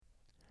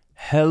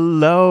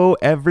Hello,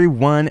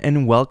 everyone,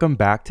 and welcome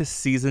back to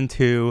season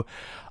 2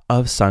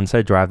 of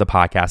Sunset Drive, the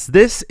podcast.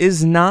 This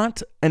is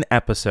not an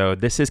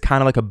episode. This is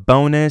kind of like a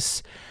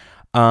bonus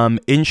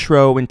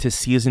intro into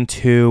season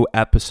 2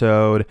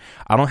 episode.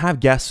 I don't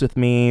have guests with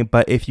me,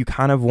 but if you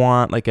kind of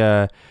want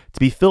to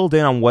be filled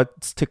in on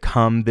what's to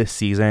come this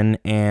season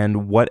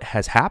and what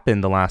has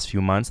happened the last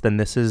few months, then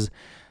this is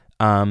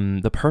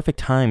the perfect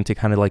time to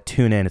kind of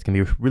tune in. It's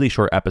gonna be a really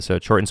short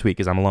episode, short and sweet,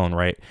 because I'm alone,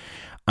 right?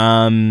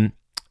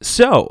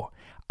 So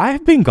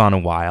I've been gone a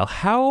while.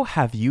 How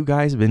have you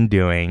guys been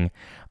doing?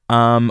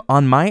 On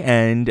my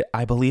end,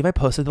 I believe I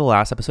posted the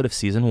last episode of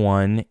season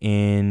 1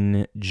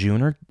 in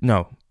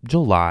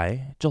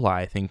July,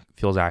 I think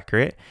feels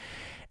accurate.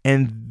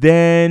 And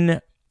then,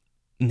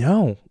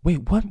 when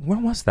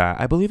was that?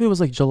 I believe it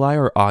was July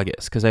or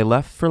August, because I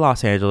left for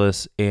Los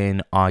Angeles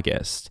in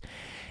August.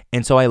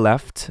 And so I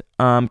left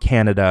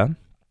Canada.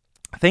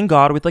 Thank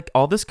God, with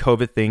all this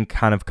COVID thing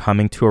kind of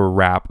coming to a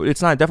wrap.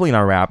 It's definitely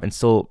not a wrap, and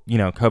still,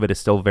 COVID is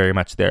still very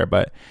much there.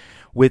 But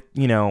with,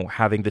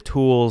 having the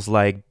tools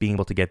like being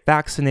able to get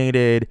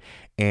vaccinated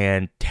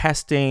and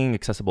testing,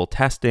 accessible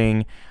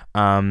testing,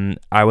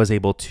 I was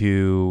able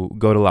to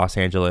go to Los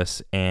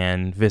Angeles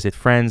and visit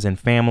friends and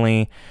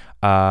family,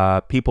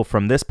 people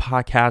from this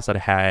podcast that I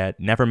had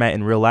never met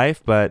in real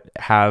life, but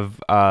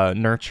have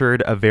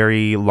nurtured a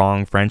very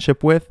long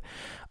friendship with.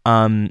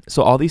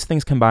 So all these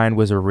things combined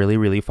was a really,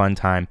 really fun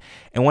time.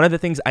 And one of the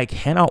things I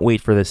cannot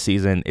wait for this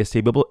season is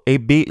to be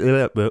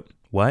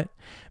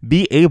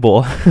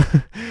able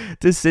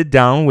to sit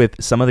down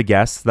with some of the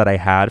guests that I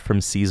had from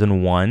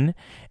season 1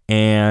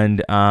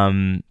 and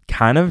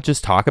kind of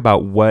just talk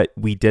about what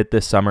we did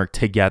this summer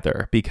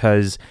together,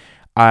 because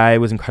I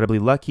was incredibly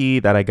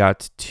lucky that I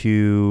got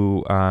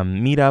to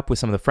meet up with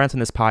some of the friends in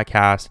this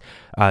podcast.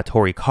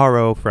 Tori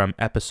Caro from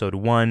episode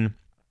 1.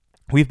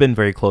 We've been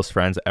very close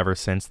friends ever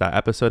since that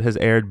episode has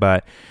aired,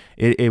 but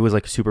it was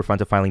super fun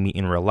to finally meet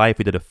in real life.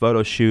 We did a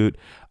photo shoot.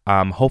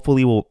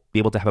 Hopefully we'll be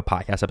able to have a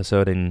podcast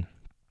episode and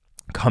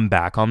come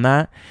back on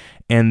that.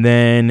 And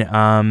then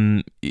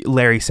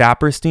Larry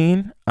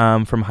Saperstein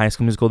from High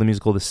School Musical, the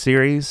musical, the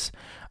series.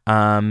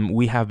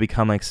 We have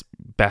become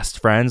best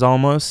friends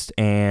almost,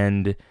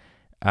 and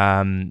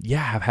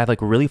have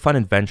had really fun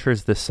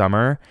adventures this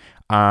summer.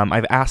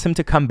 I've asked him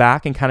to come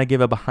back and kind of give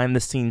a behind the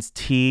scenes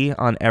tea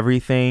on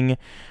everything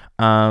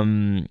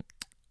that's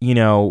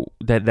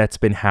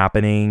been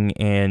happening,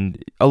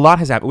 and a lot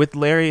has happened with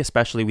Larry.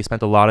 Especially, we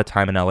spent a lot of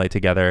time in LA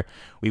together.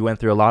 We went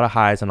through a lot of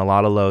highs and a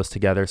lot of lows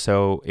together,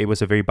 so it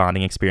was a very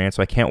bonding experience.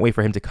 So I can't wait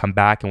for him to come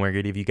back, and we're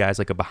going to give you guys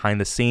a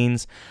behind the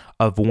scenes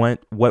of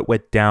what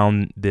went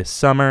down this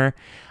summer.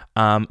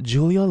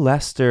 Julia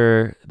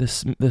Lester,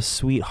 the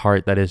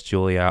sweetheart that is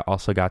Julia,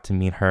 also got to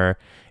meet her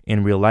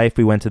in real life.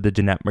 We went to the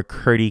Jeanette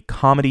McCurdy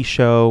comedy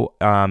show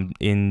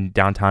in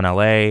downtown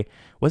LA.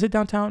 Was it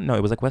downtown? No,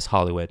 it was West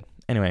Hollywood.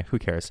 Anyway, who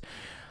cares?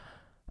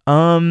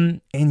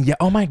 And yeah,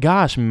 oh my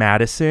gosh,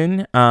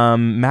 Madison.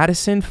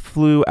 Madison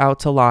flew out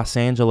to Los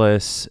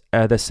Angeles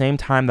at the same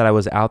time that I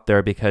was out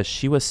there, because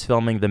she was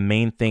filming the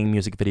Main Thing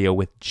music video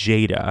with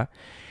Jada.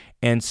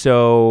 And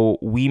so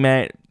we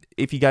met.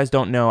 If you guys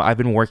don't know, I've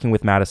been working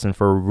with Madison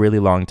for a really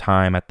long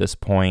time at this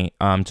point,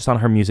 just on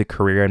her music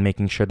career and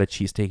making sure that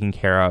she's taken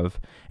care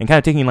of and kind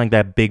of taking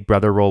that big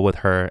brother role with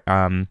her.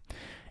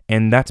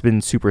 And that's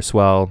been super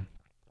swell.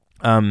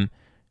 And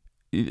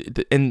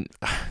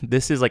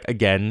this is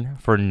again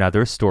for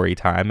another story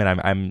time,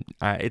 and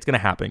it's gonna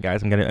happen,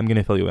 guys. I'm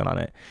gonna fill you in on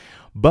it.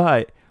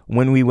 But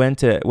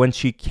when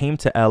she came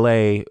to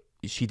LA,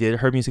 she did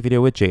her music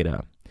video with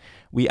Jada.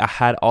 We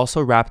had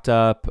also wrapped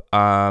up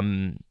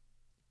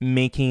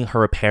making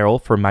her apparel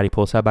for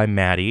Mariposa by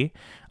Maddie.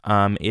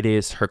 It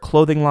is her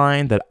clothing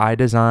line that I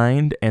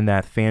designed and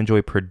that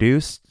Fanjoy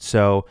produced.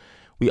 So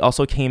we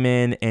also came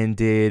in and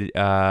did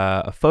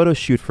a photo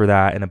shoot for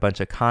that and a bunch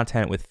of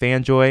content with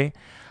Fanjoy.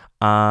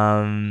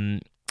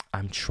 I'm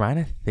trying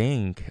to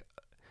think.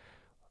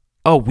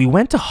 Oh, we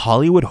went to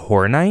Hollywood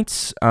Horror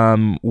Nights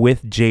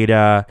with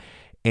Jada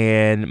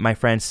and my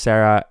friend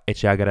Sarah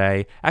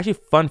Echegaray. Actually,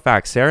 fun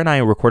fact, Sarah and I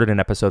recorded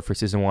an episode for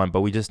season 1, but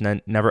we just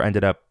never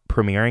ended up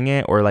premiering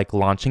it or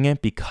launching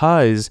it,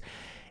 because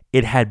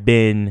it had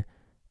been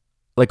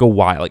a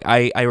while.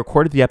 I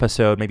recorded the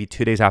episode maybe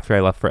 2 days after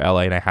I left for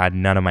LA, and I had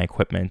none of my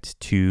equipment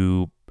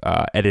to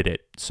edit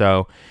it.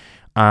 So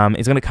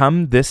it's going to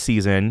come this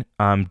season.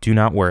 Do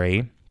not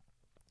worry.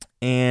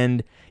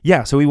 And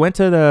yeah, so we went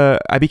to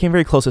I became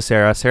very close to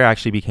Sarah. Sarah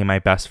actually became my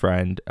best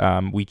friend.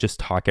 We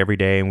just talk every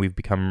day, and we've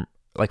become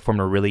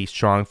formed a really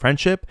strong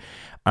friendship.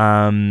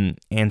 And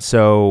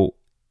so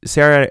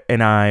Sarah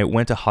and I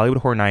went to Hollywood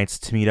Horror Nights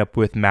to meet up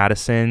with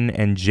Madison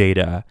and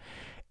Jada.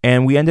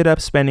 And we ended up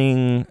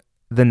spending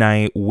the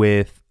night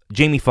with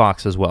Jamie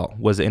Foxx as well,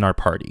 was in our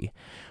party.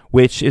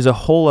 which is a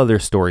whole other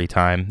story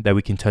time that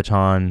we can touch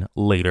on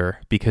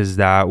later, because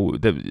that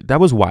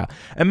was wild.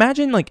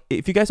 Imagine, like,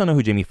 if you guys don't know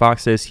who Jamie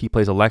Foxx is, he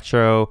plays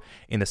Electro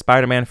in the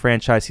Spider-Man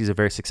franchise. He's a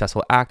very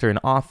successful actor and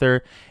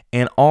author,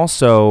 and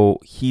also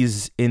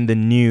he's in the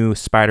new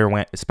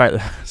Spider-Man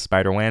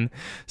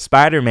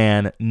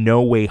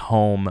No Way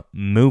Home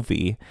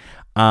movie.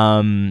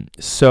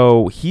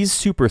 So he's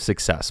super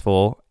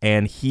successful,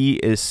 and he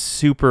is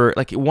super,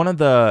 like, one of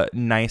the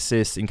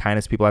nicest and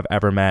kindest people I've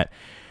ever met.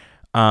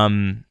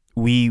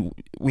 We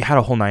had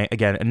a whole night.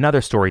 Again, another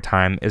story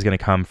time is going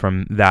to come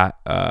from that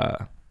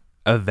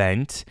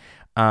event.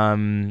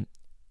 And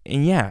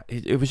yeah,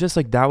 it was just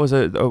like, that was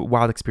a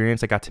wild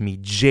experience. I got to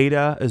meet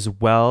Jada as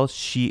well.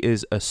 She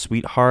is a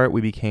sweetheart.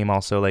 We became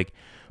also like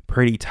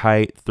pretty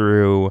tight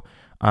through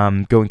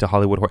going to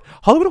Hollywood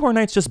Horror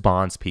Nights. Just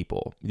bonds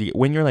people.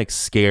 When you're like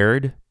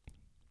scared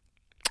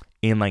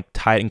in like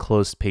tight and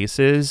close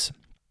spaces,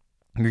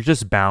 you're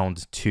just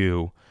bound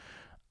to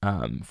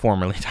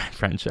form really tight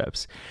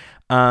friendships.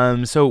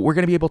 So we're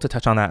going to be able to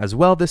touch on that as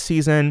well this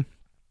season.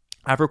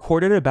 I've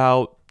recorded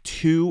about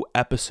 2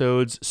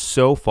 episodes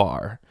so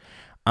far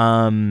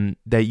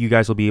that you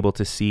guys will be able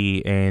to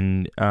see,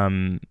 and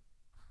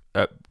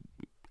I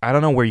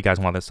don't know where you guys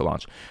want this to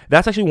launch.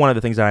 That's actually one of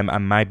the things that I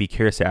might be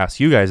curious to ask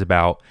you guys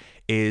about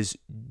is,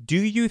 do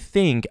you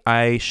think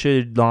I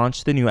should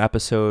launch the new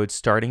episode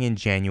starting in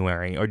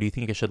January, or do you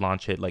think I should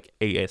launch it like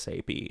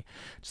ASAP?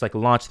 Just like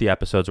launch the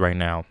episodes right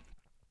now,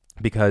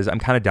 because I'm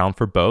kind of down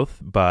for both,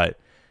 but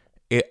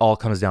it all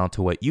comes down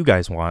to what you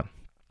guys want.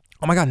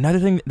 Oh my God, another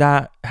thing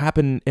that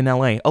happened in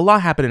LA. A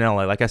lot happened in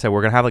LA. Like I said,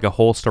 we're going to have like a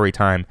whole story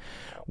time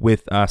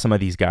with some of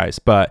these guys.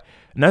 But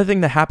another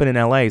thing that happened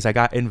in LA is I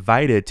got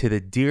invited to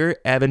the Dear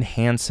Evan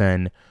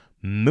Hansen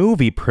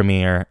movie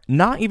premiere.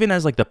 Not even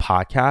as like the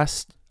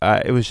podcast.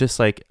 It was just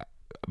like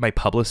my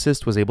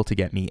publicist was able to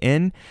get me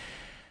in.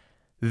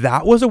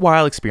 That was a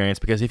wild experience,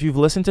 because if you've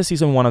listened to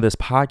season 1 of this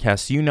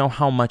podcast, you know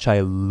how much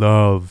I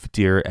love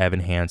Dear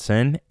Evan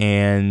Hansen,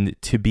 and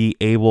to be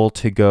able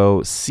to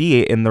go see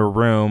it in the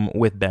room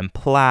with Ben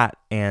Platt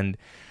and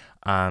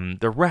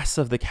the rest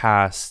of the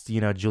cast,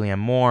 you know, Julianne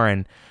Moore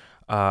and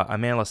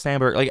Amanda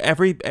Sandberg, like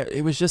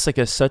it was just like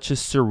such a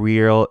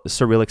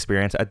surreal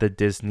experience at the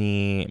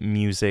Disney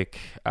Music.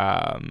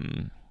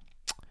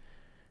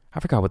 I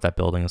forgot what that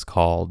building is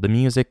called, the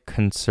Music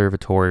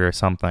Conservatory or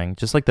something.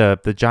 Just like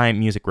the giant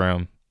music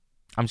room.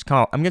 I'm just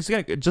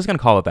gonna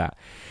call it that.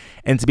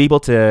 And to be able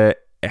to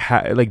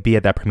be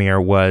at that premiere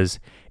was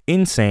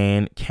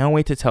insane. Can't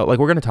wait to tell. Like,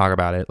 we're gonna talk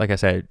about it. Like I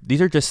said, these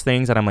are just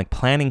things that I'm like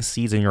planting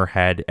seeds in your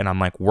head, and I'm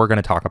like, we're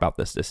gonna talk about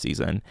this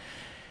season.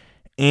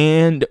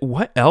 And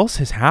what else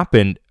has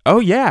happened? Oh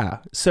yeah,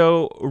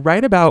 so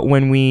right about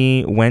when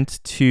we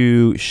went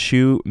to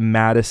shoot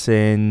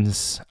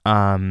Madison's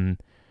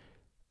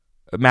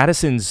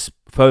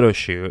photo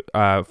shoot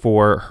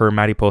for her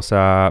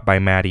Mariposa by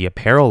Maddie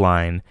apparel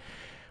line,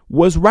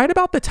 was right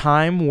about the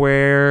time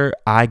where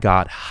I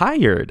got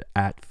hired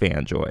at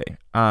Fanjoy.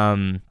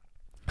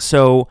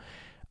 So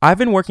I've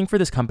been working for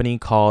this company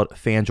called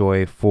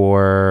Fanjoy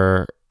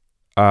for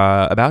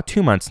about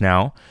 2 months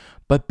now.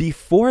 But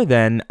before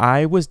then,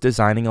 I was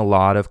designing a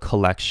lot of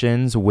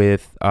collections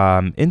with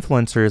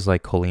influencers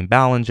like Colleen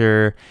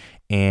Ballinger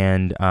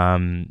and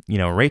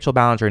Rachel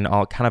Ballinger and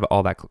all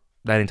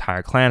that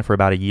entire clan for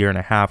about 1.5 years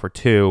or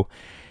 2.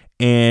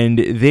 And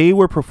they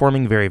were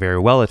performing very, very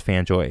well at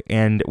Fanjoy.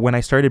 And when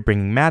I started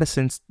bringing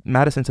Madison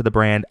to the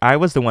brand, I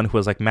was the one who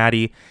was like,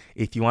 Maddie,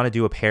 if you want to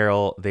do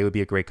apparel, they would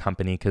be a great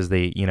company, because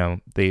they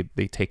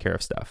take care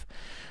of stuff.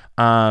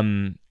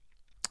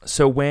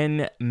 So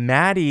when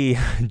Maddie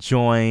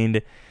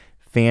joined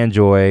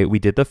Fanjoy, we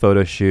did the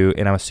photo shoot,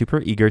 and I was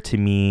super eager to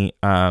meet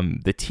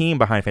the team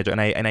behind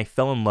Fanjoy, and I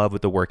fell in love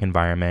with the work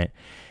environment.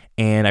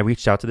 And I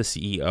reached out to the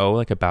CEO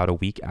like about a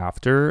week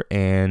after,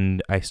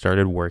 and I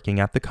started working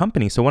at the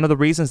company. So one of the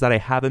reasons that I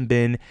haven't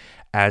been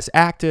as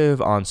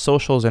active on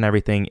socials and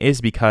everything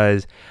is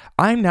because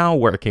I'm now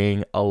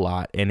working a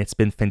lot, and it's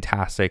been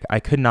fantastic. I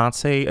could not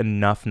say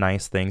enough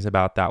nice things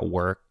about that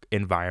work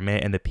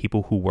environment and the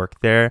people who work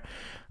there.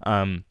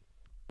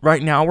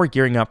 Right now we're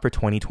gearing up for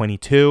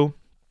 2022.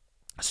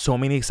 So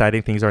many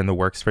exciting things are in the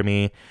works for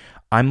me.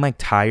 I'm like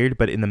tired,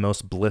 but in the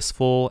most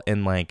blissful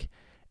and like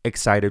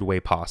excited way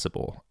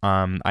possible.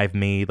 I've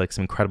made like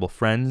some incredible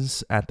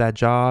friends at that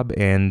job,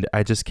 and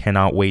I just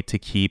cannot wait to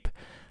keep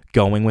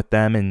going with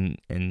them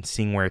and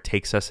seeing where it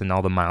takes us and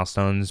all the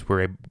milestones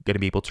we're going to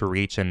be able to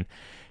reach. And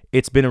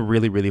it's been a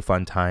really, really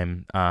fun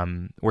time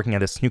working at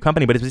this new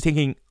company, but it's been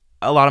taking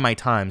a lot of my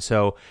time.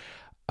 So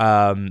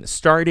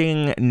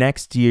starting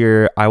next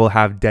year, I will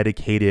have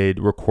dedicated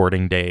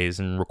recording days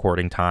and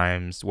recording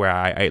times where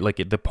I like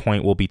it. The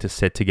point will be to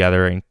sit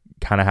together and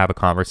kind of have a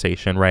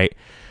conversation, right,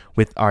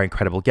 with our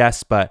incredible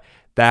guests. But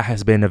that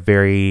has been a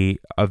very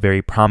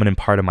prominent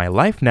part of my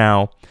life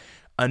now.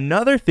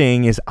 Another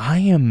thing is I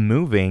am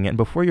moving, and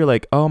before you're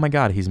like, oh my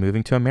God, he's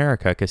moving to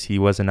America, because he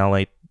was in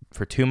LA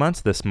for 2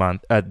 months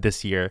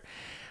this year.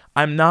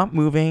 I'm not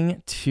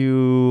moving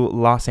to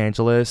Los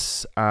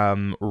Angeles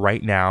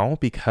right now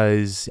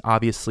because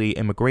obviously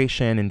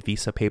immigration and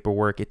visa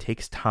paperwork, it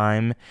takes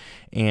time,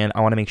 and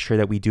I want to make sure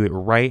that we do it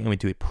right and we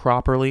do it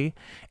properly,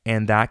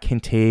 and that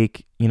can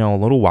take, a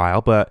little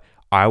while, but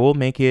I will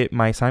make it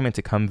my assignment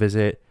to come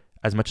visit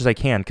as much as I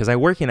can because I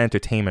work in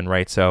entertainment,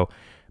 right? So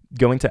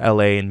going to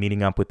LA and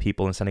meeting up with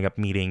people and setting up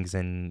meetings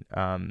and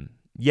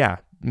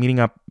meeting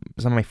up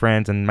some of my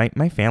friends and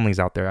my family's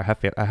out there.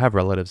 I have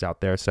relatives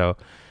out there, so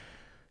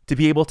to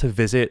be able to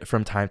visit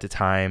from time to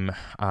time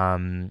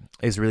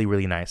is really,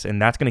 really nice.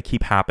 And that's going to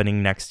keep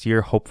happening next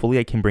year. Hopefully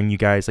I can bring you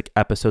guys like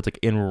episodes like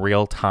in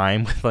real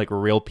time with like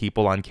real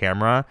people on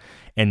camera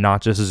and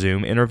not just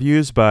Zoom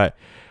interviews. But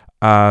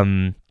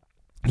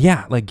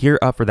like gear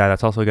up for that.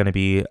 That's also going to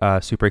be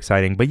super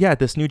exciting. But yeah,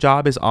 this new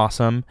job is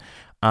awesome.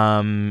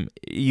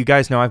 You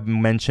guys know I've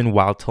mentioned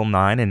Wild Till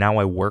 9, and now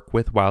I work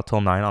with Wild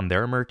Till 9 on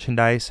their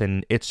merchandise.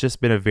 And it's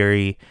just been a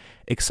very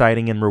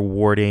exciting and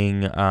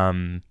rewarding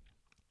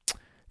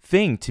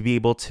thing to be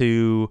able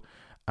to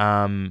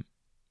I don't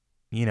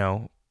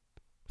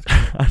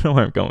know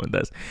where I'm going with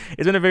this.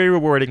 It's been a very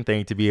rewarding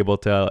thing to be able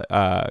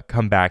to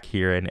come back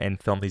here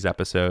and film these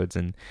episodes,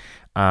 and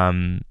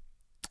I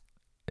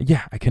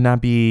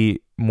cannot be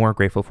more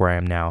grateful for where I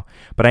am now.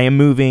 But I am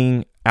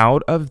moving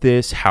out of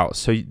this house,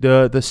 so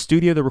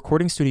the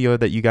recording studio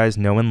that you guys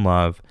know and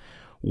love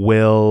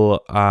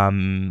will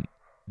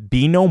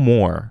be no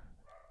more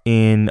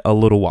in a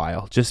little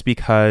while, just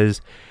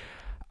because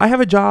I have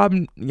a job.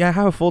 Yeah, I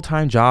have a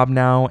full-time job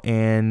now,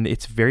 and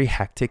it's very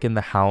hectic in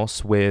the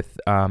house with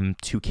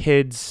 2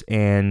 kids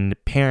and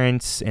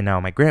parents, and now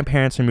my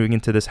grandparents are moving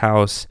into this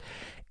house.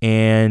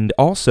 And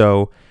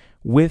also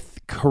with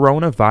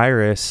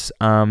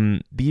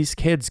coronavirus, these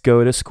kids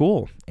go to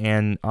school,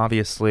 and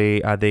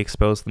obviously they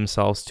expose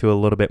themselves to a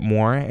little bit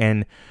more.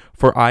 And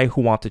for I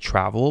who want to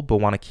travel but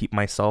want to keep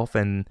myself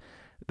and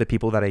the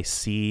people that I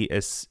see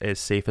as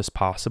safe as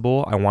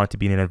possible, I want it to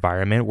be in an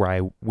environment where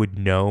I would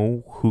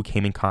know who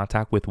came in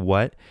contact with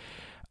what,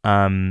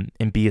 and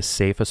be as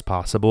safe as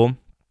possible.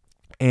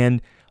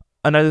 And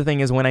another thing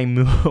is when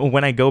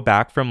I go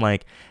back from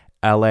like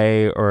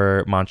LA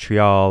or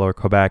Montreal or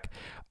Quebec,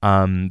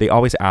 they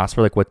always ask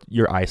for like what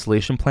your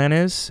isolation plan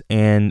is.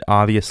 And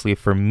obviously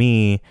for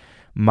me,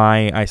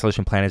 my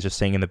isolation plan is just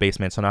staying in the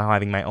basement. So now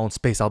having my own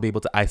space, I'll be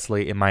able to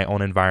isolate in my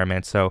own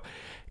environment. So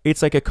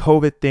it's like a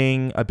COVID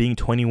thing, a being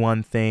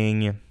 21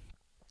 thing,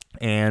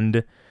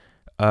 and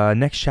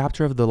next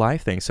chapter of the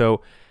life thing.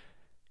 So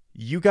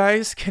you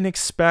guys can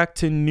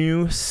expect a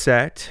new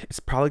set.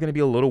 It's probably going to be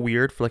a little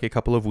weird for like a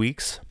couple of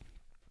weeks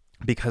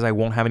because I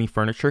won't have any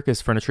furniture,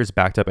 because furniture is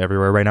backed up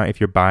everywhere right now.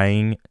 If you're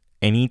buying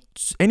any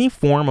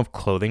form of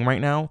clothing right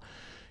now,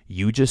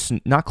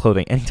 not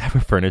clothing, any type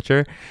of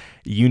furniture,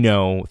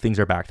 things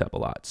are backed up a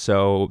lot.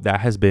 So that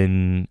has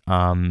been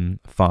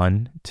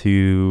fun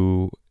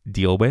to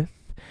deal with.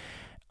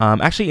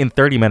 Actually, in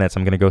 30 minutes,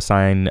 I'm going to go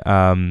sign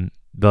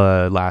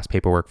the last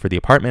paperwork for the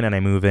apartment, and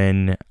I move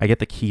in. I get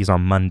the keys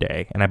on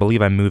Monday, and I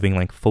believe I'm moving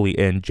like fully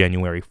in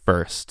January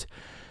 1st.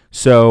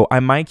 So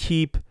I might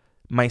keep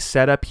my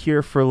setup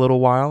here for a little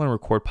while and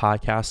record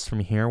podcasts from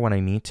here when I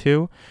need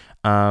to.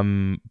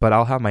 But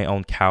I'll have my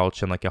own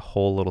couch and like a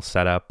whole little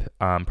setup,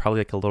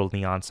 probably like a little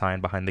neon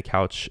sign behind the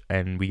couch,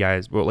 and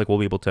we'll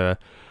be able to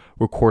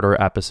record our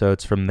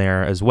episodes from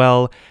there as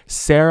well.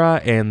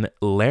 Sarah and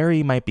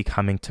Larry might be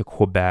coming to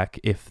Quebec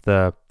if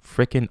the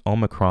freaking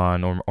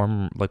Omicron or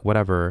like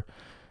whatever,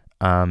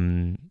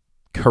 if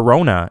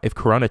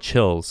Corona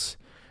chills,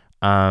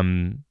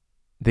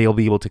 they'll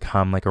be able to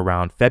come like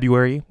around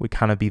February would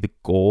kind of be the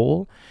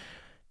goal.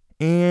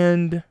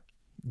 And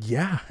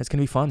yeah, it's going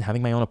to be fun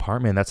having my own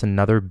apartment. That's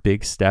another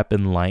big step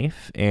in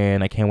life,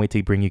 and I can't wait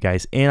to bring you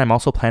guys in. I'm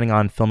also planning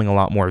on filming a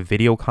lot more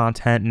video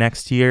content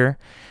next year,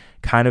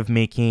 kind of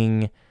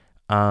making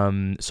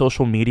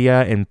social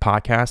media and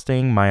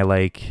podcasting my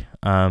like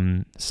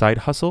side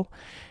hustle.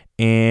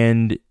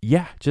 And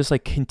yeah, just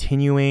like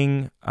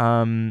continuing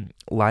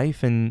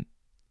life, and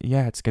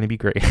yeah, it's going to be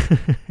great.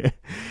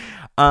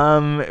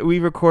 We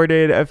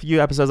recorded a few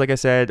episodes, like I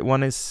said.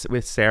 One is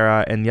with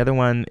Sarah, and the other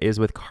one is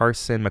with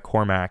Carson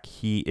McCormack.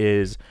 He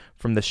is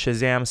from the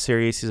Shazam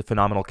series. He's a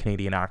phenomenal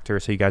Canadian actor,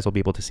 so you guys will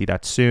be able to see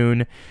that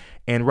soon.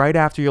 And right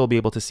after, you'll be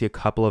able to see a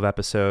couple of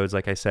episodes,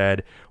 like I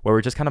said, where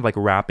we're just kind of like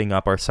wrapping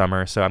up our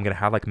summer. So I'm going to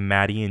have like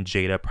Maddie and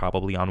Jada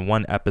probably on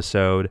one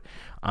episode,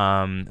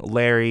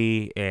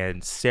 Larry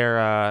and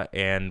Sarah,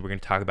 and we're going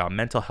to talk about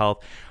mental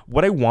health.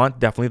 What I want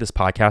definitely this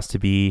podcast to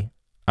be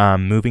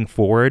moving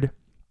forward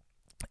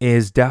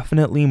is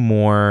definitely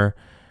more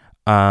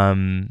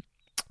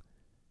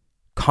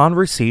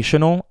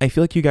conversational. I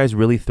feel like you guys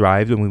really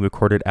thrived when we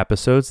recorded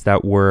episodes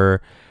that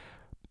were,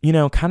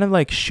 kind of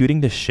like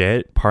shooting the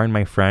shit, pardon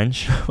my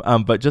French,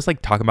 but just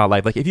like talking about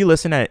life. Like if you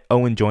listen at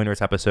Owen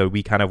Joyner's episode,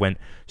 we kind of went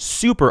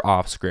super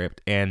off script,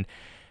 and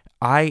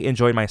I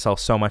enjoyed myself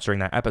so much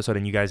during that episode,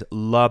 and you guys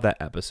love that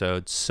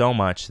episode so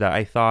much that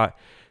I thought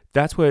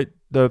that's what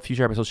the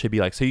future episodes should be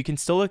like. So you can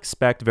still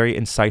expect very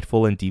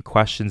insightful and deep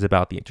questions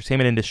about the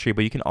entertainment industry,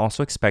 but you can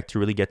also expect to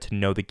really get to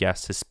know the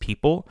guests as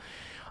people.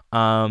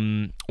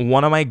 One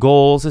of my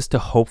goals is to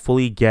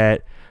hopefully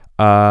get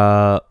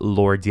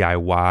Lord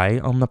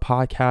DIY on the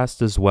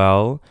podcast as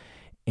well,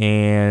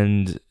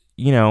 and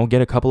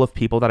get a couple of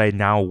people that I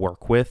now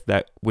work with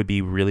that would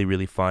be really,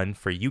 really fun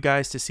for you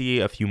guys to see.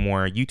 A few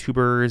more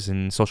YouTubers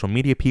and social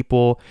media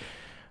people,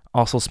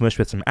 also smushed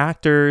with some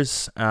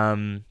actors.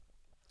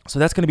 So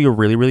that's going to be a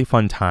really, really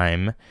fun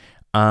time.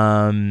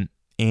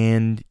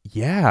 And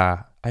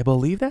yeah, I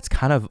believe that's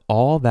kind of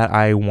all that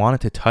I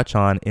wanted to touch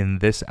on in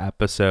this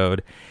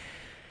episode.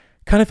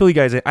 Kind of fill you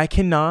guys in. I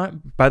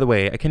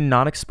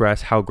cannot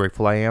express how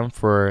grateful I am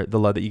for the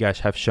love that you guys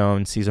have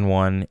shown season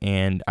 1.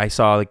 And I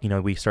saw,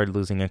 we started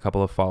losing a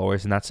couple of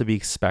followers, and that's to be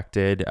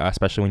expected,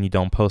 especially when you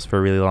don't post for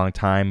a really long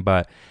time.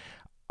 But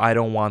I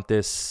don't want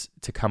this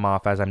to come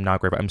off as I'm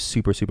not grateful. I'm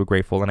super, super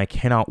grateful, and I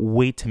cannot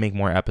wait to make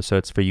more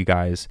episodes for you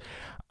guys.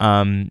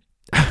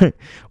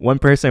 One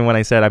person, when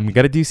I said I'm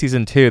gonna do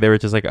season 2, they were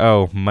just like,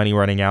 "Oh, money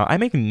running out." I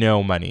make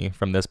no money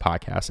from this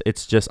podcast.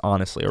 It's just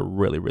honestly a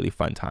really, really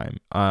fun time.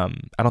 I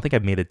don't think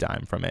I've made a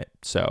dime from it,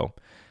 so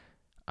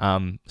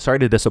sorry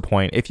to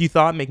disappoint. If you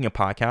thought making a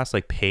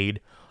podcast paid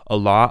a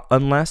lot,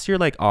 unless you're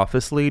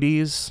office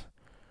ladies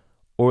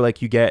or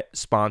you get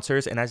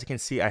sponsors, and as you can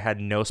see, I had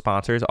no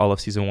sponsors all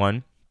of season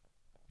 1.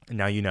 And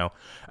now you know.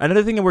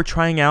 Another thing that we're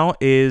trying out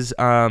is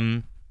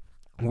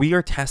we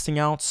are testing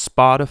out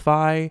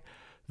Spotify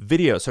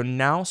video. So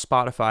now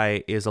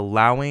Spotify is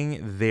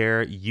allowing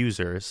their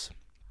users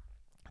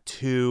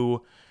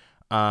to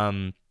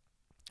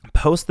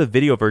post the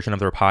video version of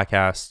their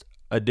podcast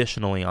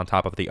additionally on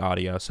top of the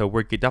audio. So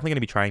we're definitely going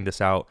to be trying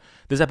this out.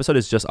 This episode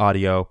is just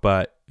audio,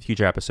 but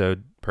future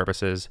episode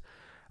purposes,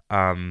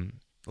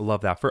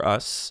 love that for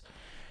us.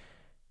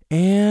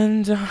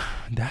 And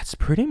that's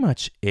pretty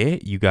much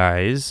it, you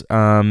guys.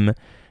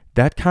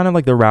 That kind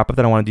of the wrap up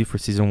that I want to do for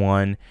season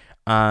 1.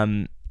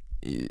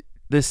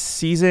 This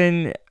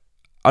season,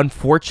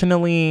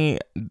 unfortunately,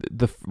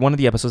 one of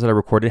the episodes that I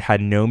recorded had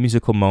no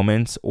musical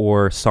moments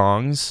or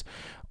songs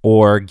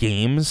or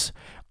games.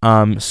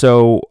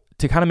 So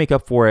to kind of make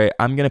up for it,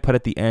 I'm going to put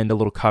at the end a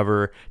little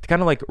cover to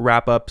kind of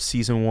wrap up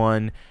season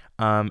 1.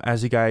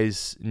 As you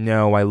guys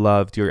know, I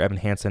loved Dear Evan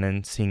Hansen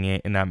and seeing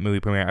it in that movie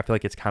premiere. I feel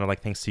like it's kind of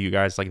thanks to you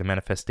guys, the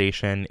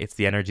manifestation. It's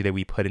the energy that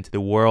we put into the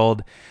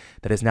world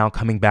that is now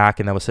coming back,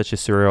 and that was such a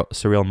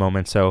surreal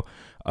moment. So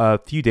a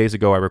few days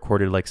ago, I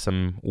recorded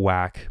some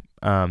whack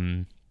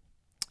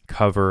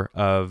cover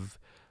of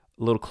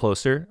A Little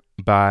Closer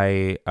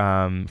by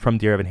from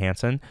Dear Evan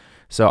Hansen.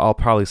 So I'll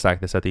probably slack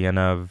this at the end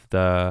of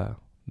the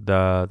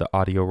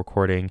audio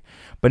recording.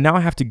 But now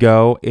I have to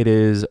go. It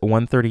is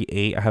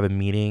 1:38. I have a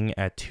meeting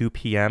at 2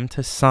 p.m.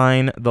 to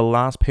sign the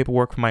last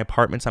paperwork for my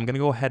apartment. So I'm going to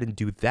go ahead and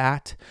do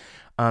that.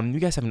 You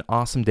guys have an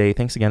awesome day.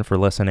 Thanks again for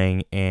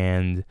listening.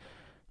 And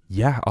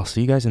yeah, I'll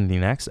see you guys in the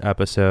next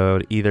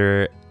episode,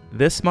 either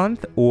this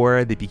month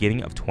or the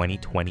beginning of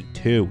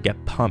 2022.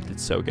 Get pumped.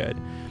 It's so good.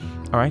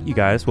 All right, you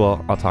guys.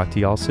 Well, I'll talk to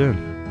y'all soon.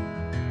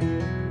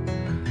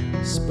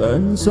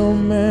 Spent so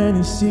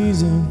many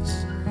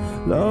seasons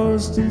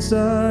lost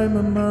inside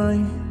my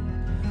mind,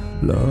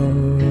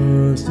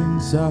 lost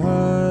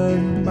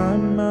inside my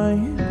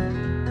mind.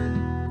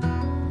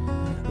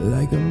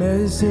 Like a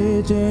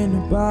message in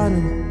a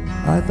bottle,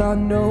 I thought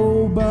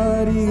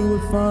nobody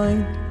would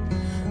find,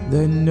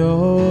 that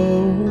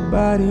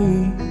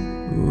nobody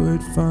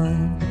would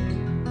find.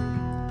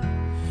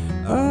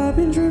 I've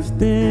been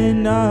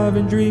drifting, I've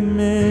been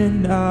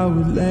dreaming I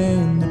would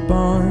land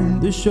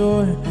upon the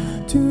shore,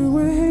 to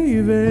a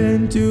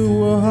haven,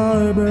 to a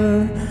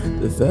harbor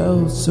that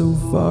felt so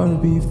far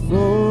before.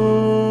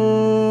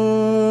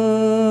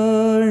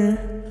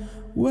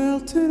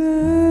 Well,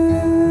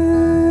 today,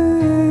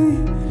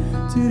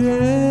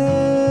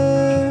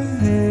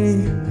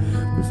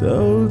 we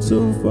felt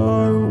so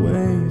far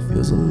away,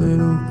 feels a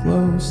little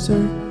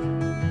closer.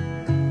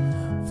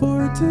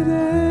 For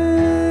today,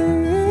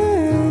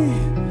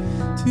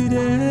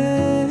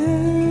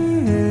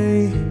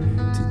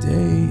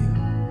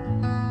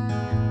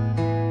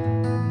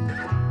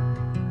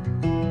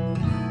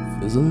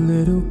 feels a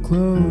little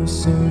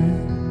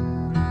closer.